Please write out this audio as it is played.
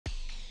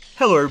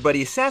Hello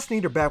everybody,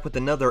 Assassinator back with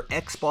another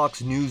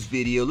Xbox news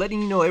video,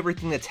 letting you know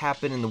everything that's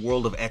happened in the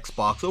world of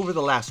Xbox over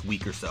the last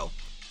week or so.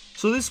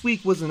 So this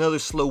week was another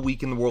slow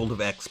week in the world of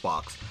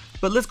Xbox,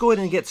 but let's go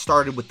ahead and get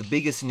started with the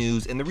biggest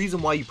news and the reason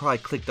why you probably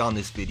clicked on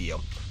this video.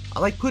 I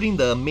like putting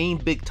the main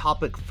big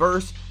topic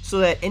first so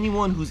that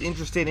anyone who's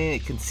interested in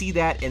it can see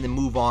that and then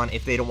move on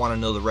if they don't want to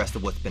know the rest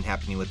of what's been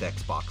happening with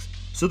Xbox.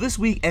 So this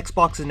week,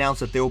 Xbox announced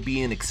that there will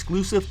be an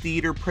exclusive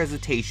theater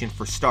presentation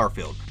for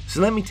Starfield. So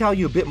let me tell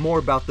you a bit more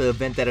about the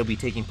event that will be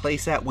taking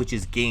place at, which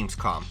is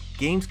Gamescom.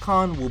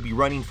 Gamescom will be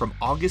running from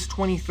August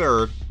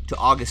 23rd to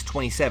August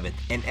 27th,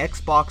 and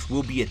Xbox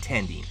will be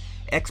attending.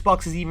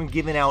 Xbox has even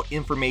given out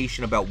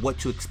information about what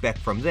to expect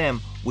from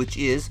them, which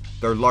is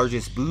their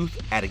largest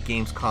booth at a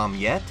Gamescom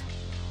yet,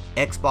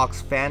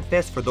 Xbox Fan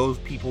Fest for those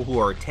people who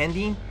are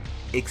attending,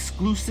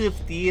 exclusive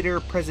theater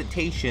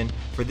presentation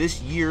for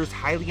this year's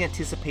highly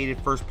anticipated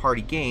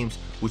first-party games,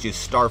 which is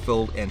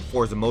Starfield and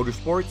Forza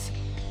Motorsports.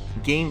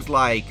 Games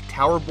like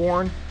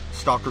Towerborn,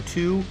 Stalker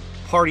 2,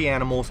 Party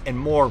Animals, and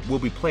more will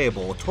be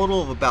playable. A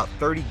total of about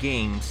 30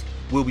 games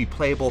will be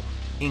playable,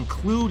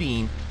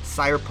 including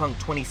Cyberpunk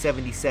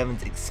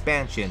 2077's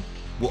expansion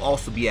will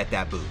also be at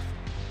that booth.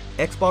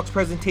 Xbox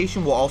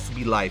presentation will also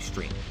be live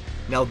streamed.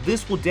 Now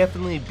this will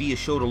definitely be a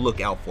show to look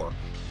out for.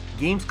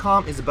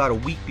 Gamescom is about a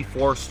week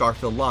before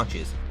Starfield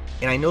launches,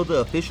 and I know the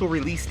official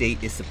release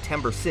date is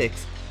September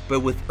 6th, but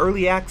with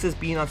early access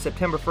being on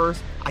September 1st,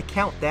 I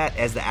count that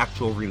as the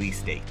actual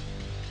release date.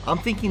 I'm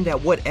thinking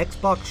that what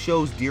Xbox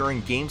shows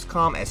during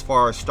Gamescom as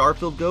far as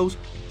Starfield goes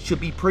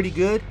should be pretty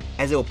good,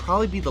 as it will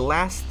probably be the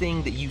last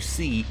thing that you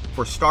see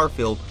for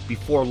Starfield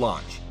before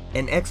launch.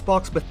 And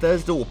Xbox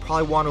Bethesda will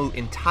probably want to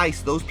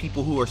entice those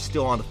people who are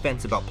still on the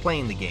fence about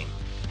playing the game.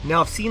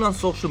 Now, I've seen on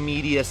social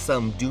media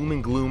some doom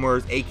and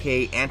gloomers,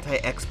 aka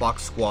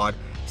anti-Xbox squad,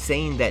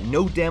 saying that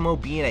no demo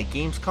being at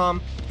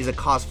Gamescom is a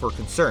cause for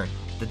concern,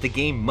 that the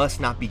game must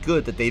not be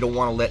good, that they don't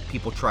want to let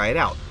people try it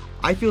out.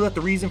 I feel that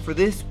the reason for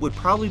this would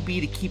probably be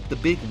to keep the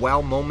big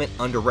wow moment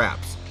under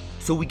wraps,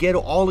 so we get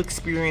all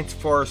experience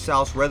for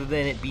ourselves rather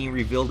than it being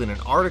revealed in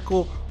an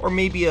article or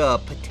maybe a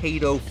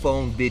potato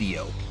phone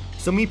video.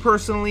 So me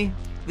personally,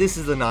 this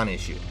is a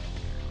non-issue.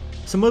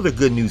 Some other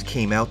good news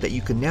came out that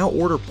you can now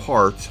order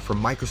parts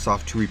from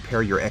Microsoft to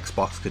repair your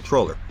Xbox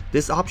controller.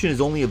 This option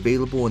is only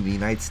available in the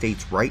United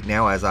States right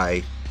now as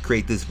I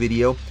create this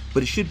video,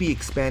 but it should be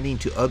expanding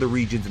to other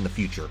regions in the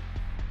future.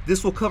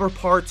 This will cover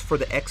parts for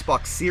the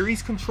Xbox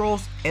Series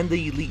controls and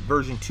the Elite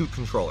version 2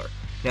 controller.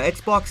 Now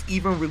Xbox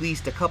even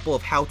released a couple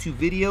of how-to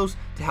videos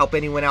to help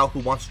anyone out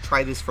who wants to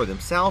try this for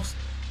themselves.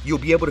 You'll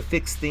be able to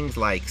fix things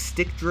like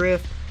stick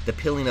drift, the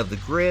pilling of the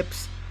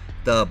grips,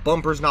 the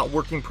bumpers not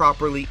working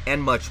properly,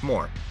 and much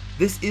more.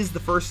 This is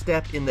the first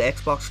step in the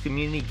Xbox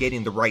community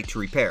getting the right to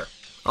repair.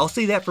 I'll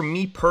say that for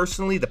me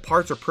personally, the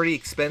parts are pretty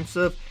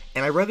expensive,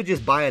 and I'd rather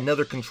just buy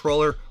another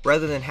controller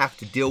rather than have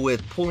to deal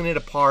with pulling it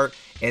apart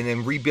and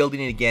then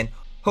rebuilding it again,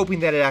 hoping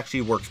that it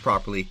actually works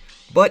properly.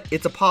 But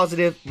it's a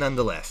positive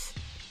nonetheless.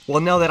 Well,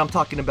 now that I'm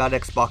talking about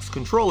Xbox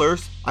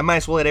controllers, I might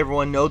as well let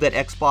everyone know that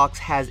Xbox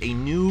has a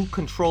new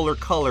controller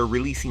color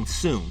releasing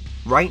soon.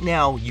 Right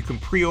now, you can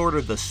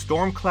pre-order the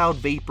Stormcloud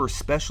Vapor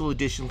Special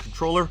Edition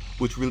controller,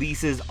 which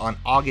releases on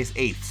August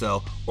 8th,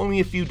 so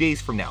only a few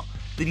days from now.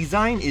 The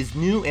design is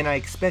new, and I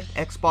expect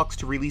Xbox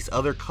to release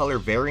other color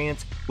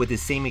variants with the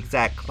same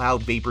exact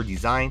Cloud Vapor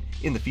design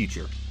in the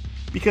future,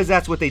 because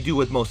that's what they do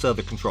with most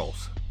other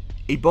controls.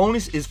 A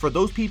bonus is for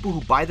those people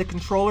who buy the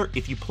controller,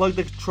 if you plug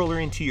the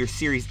controller into your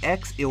Series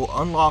X, it will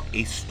unlock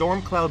a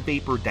Stormcloud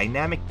Vapor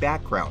dynamic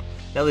background.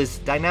 Now this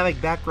dynamic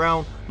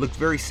background looks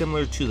very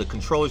similar to the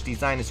controller's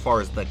design as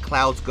far as the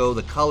clouds go,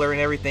 the color and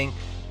everything,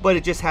 but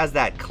it just has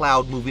that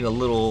cloud moving a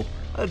little,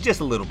 just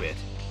a little bit.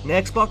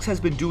 Now Xbox has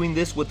been doing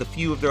this with a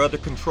few of their other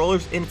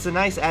controllers, and it's a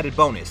nice added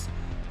bonus.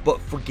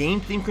 But for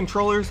game-themed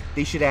controllers,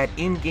 they should add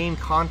in-game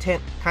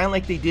content, kind of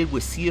like they did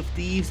with Sea of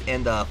Thieves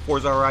and the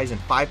Forza Horizon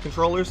 5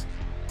 controllers.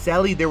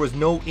 Sadly, there was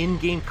no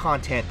in-game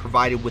content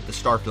provided with the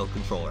Starfield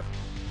controller.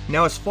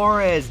 Now as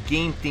far as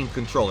game-themed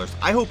controllers,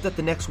 I hope that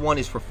the next one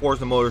is for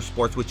Forza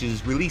Motorsports, which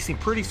is releasing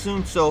pretty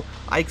soon, so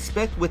I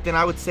expect within,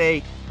 I would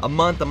say, a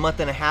month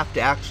and a half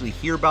to actually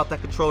hear about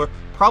that controller,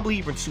 probably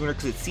even sooner,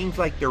 because it seems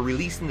like they're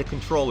releasing the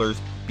controllers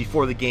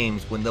before the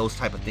games when those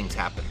type of things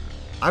happen.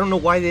 I don't know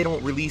why they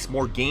don't release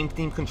more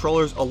game-themed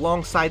controllers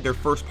alongside their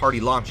first-party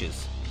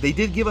launches. They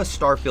did give us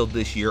Starfield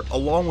this year,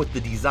 along with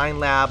the Design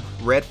Lab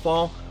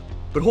Redfall,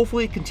 but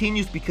hopefully it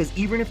continues, because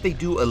even if they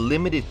do a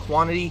limited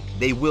quantity,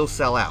 they will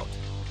sell out.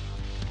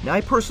 Now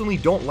I personally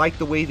don't like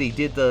the way they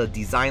did the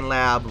Design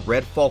Lab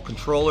Redfall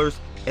controllers,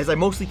 as I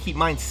mostly keep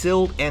mine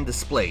sealed and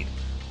displayed.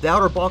 The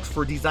outer box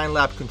for Design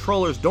Lab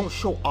controllers don't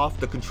show off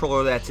the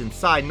controller that's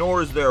inside,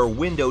 nor is there a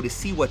window to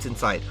see what's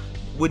inside.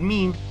 Would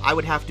mean I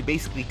would have to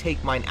basically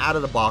take mine out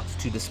of the box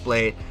to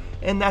display it,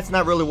 and that's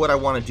not really what I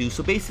want to do.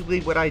 So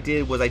basically what I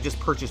did was I just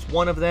purchased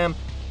one of them,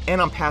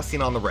 and I'm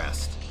passing on the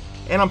rest.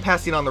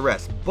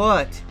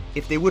 But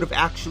if they would have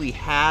actually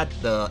had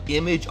the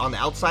image on the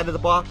outside of the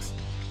box,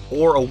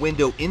 or a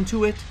window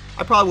into it,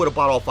 I probably would have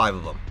bought all 5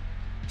 of them.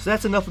 So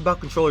that's enough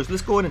about controllers.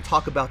 Let's go ahead and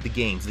talk about the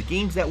games. The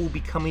games that will be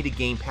coming to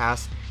Game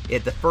Pass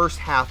at the first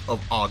half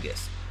of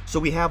August.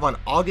 So we have on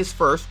August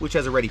 1st, which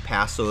has already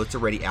passed, so it's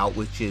already out,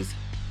 which is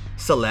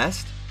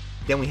Celeste.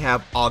 Then we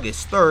have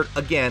August 3rd,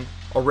 again,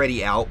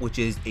 already out, which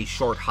is A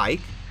Short Hike.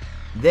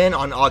 Then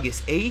on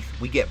August 8th,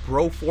 we get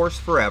Broforce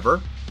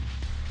Forever.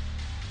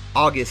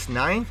 August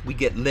 9th, we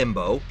get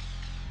Limbo.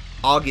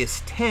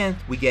 August 10th,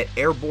 we get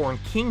Airborne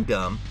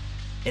Kingdom.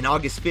 And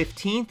August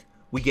 15th,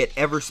 we get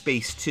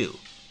Everspace 2.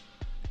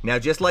 Now,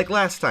 just like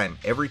last time,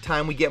 every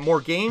time we get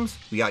more games,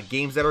 we got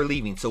games that are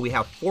leaving. So we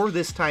have 4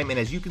 this time, and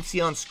as you can see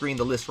on screen,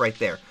 the list right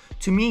there.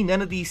 To me,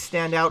 none of these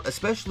stand out,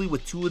 especially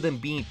with 2 of them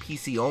being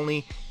PC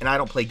only, and I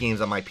don't play games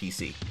on my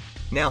PC.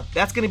 Now,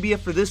 that's going to be it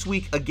for this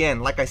week.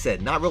 Again, like I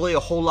said, not really a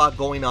whole lot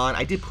going on.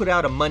 I did put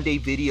out a Monday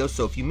video,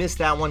 so if you missed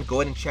that one, go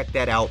ahead and check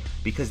that out,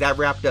 because that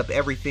wrapped up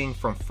everything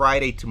from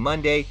Friday to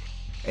Monday,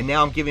 and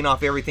now I'm giving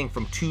off everything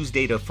from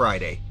Tuesday to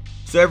Friday.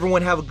 So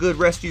everyone have a good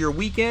rest of your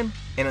weekend,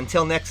 and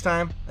until next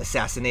time,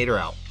 Assassinator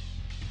out.